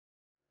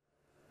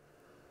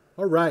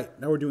All right,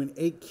 now we're doing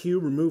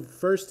 8Q, remove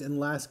first and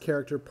last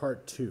character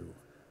part 2.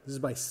 This is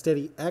by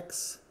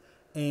SteadyX,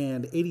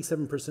 and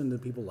 87% of the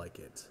people like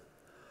it.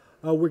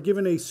 We're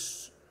given a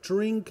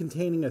string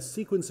containing a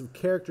sequence of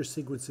character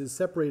sequences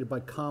separated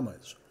by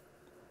commas.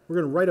 We're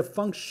going to write a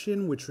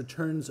function which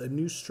returns a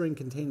new string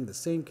containing the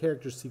same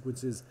character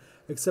sequences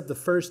except the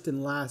first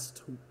and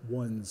last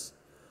ones,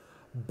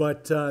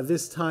 but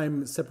this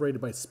time separated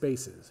by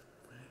spaces.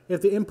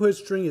 If the input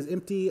string is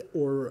empty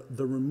or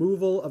the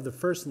removal of the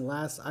first and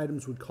last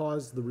items would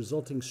cause the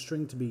resulting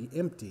string to be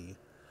empty,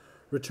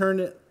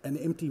 return an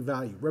empty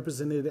value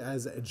represented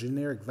as a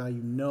generic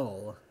value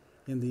null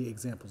in the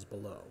examples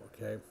below.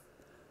 Okay,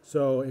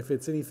 so if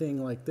it's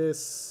anything like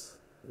this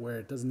where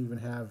it doesn't even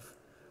have,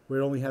 where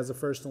it only has the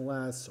first and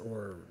last,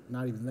 or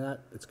not even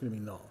that, it's going to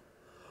be null.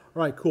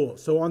 All right, cool.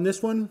 So on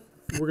this one,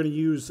 we're going to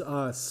use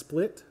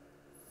split.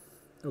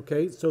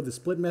 Okay, so the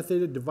split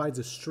method divides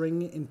a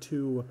string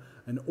into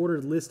an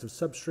ordered list of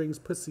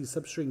substrings, puts these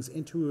substrings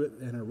into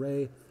an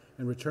array,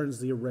 and returns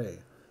the array.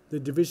 The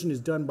division is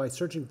done by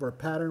searching for a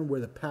pattern where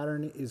the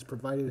pattern is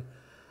provided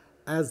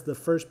as the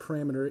first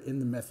parameter in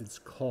the method's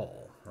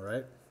call. All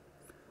right,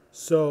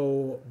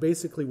 so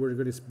basically we're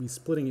going to be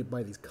splitting it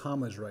by these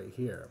commas right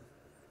here.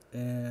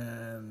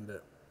 And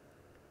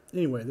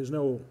anyway, there's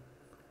no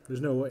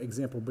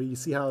example, but you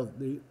see how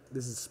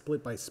this is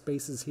split by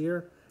spaces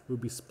here. It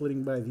would be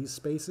splitting by these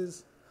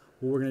spaces.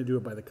 Well, we're going to do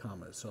it by the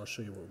commas, so I'll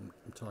show you what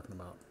I'm talking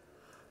about.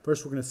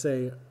 First, we're going to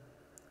say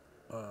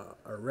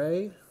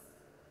array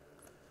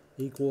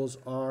equals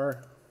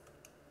r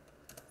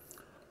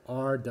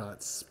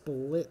dot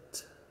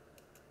split.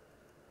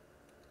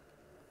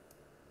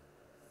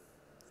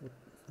 What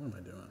am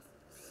I doing?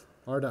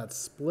 R dot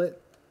split,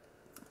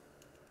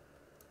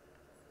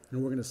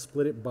 and we're going to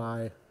split it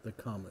by the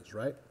commas,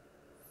 right?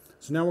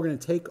 So now we're going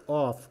to take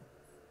off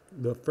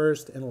the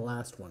first and the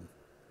last one.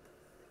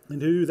 And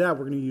to do that,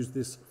 we're going to use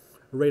this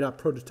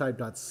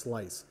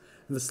array.prototype.slice.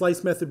 And the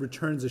slice method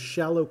returns a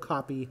shallow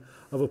copy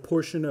of a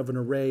portion of an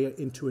array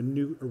into a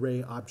new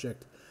array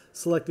object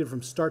selected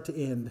from start to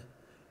end,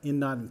 in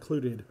not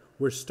included,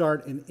 where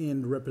start and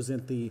end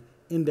represent the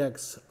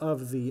index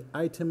of the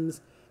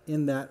items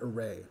in that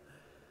array.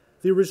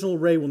 The original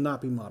array will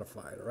not be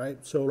modified, all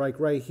right? So like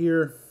right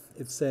here,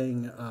 it's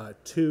saying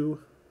 2,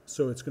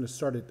 so it's going to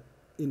start at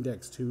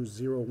index 2,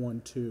 0,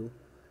 1, 2,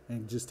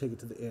 and just take it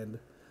to the end.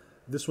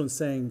 This one's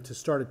saying to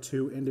start at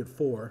 2, end at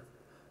 4.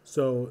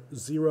 So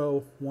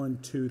 0, 1,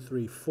 2,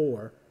 3,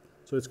 4.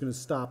 So it's going to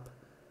stop.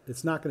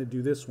 It's not going to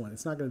do this one.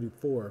 It's not going to do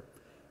 4.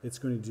 It's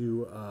going to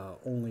do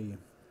only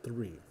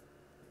 3.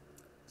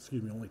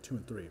 Excuse me, only 2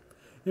 and 3.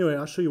 Anyway,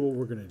 I'll show you what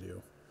we're going to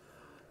do.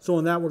 So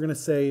on that, we're going to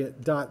say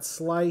dot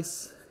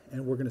slice,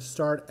 and we're going to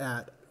start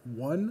at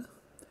 1,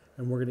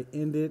 and we're going to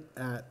end it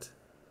at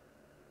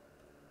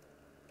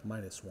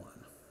 -1.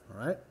 All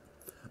right?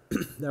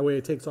 That way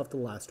it takes off the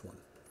last one.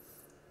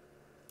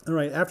 All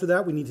right, after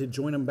that, we need to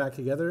join them back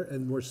together,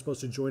 and we're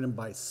supposed to join them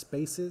by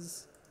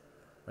spaces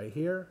right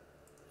here.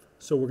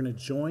 So we're going to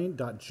join,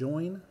 dot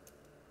join.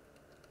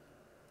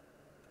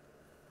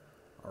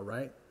 All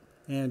right,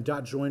 and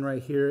dot join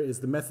right here is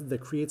the method that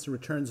creates and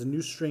returns a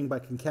new string by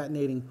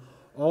concatenating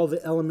all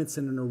the elements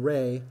in an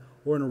array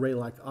or an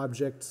array-like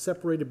object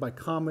separated by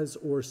commas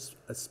or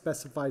a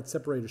specified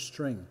separator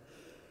string.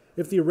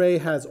 If the array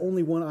has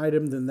only one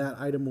item, then that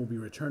item will be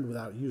returned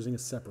without using a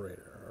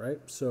separator. All right,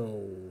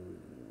 so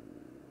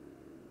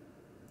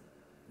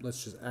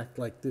let's just act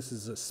like this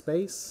is a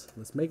space.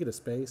 Let's make it a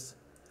space.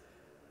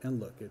 And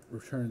look, it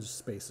returns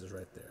spaces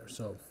right there.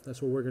 So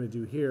that's what we're going to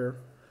do here.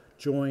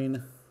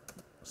 Join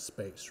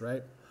space,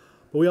 right?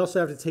 But we also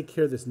have to take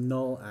care of this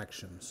null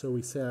action. So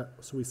we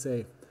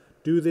say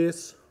do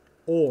this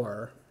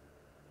or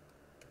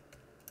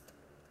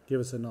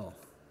give us a null.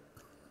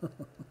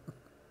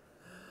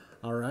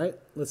 All right,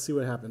 let's see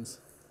what happens.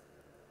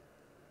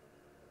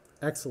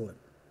 Excellent.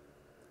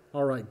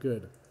 All right,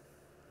 good.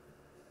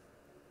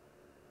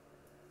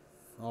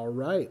 All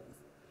right,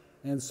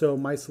 and so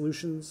my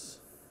solutions,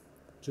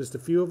 just a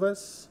few of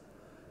us,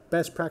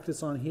 best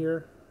practice on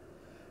here,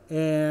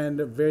 and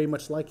very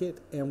much like it,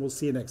 and we'll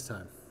see you next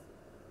time.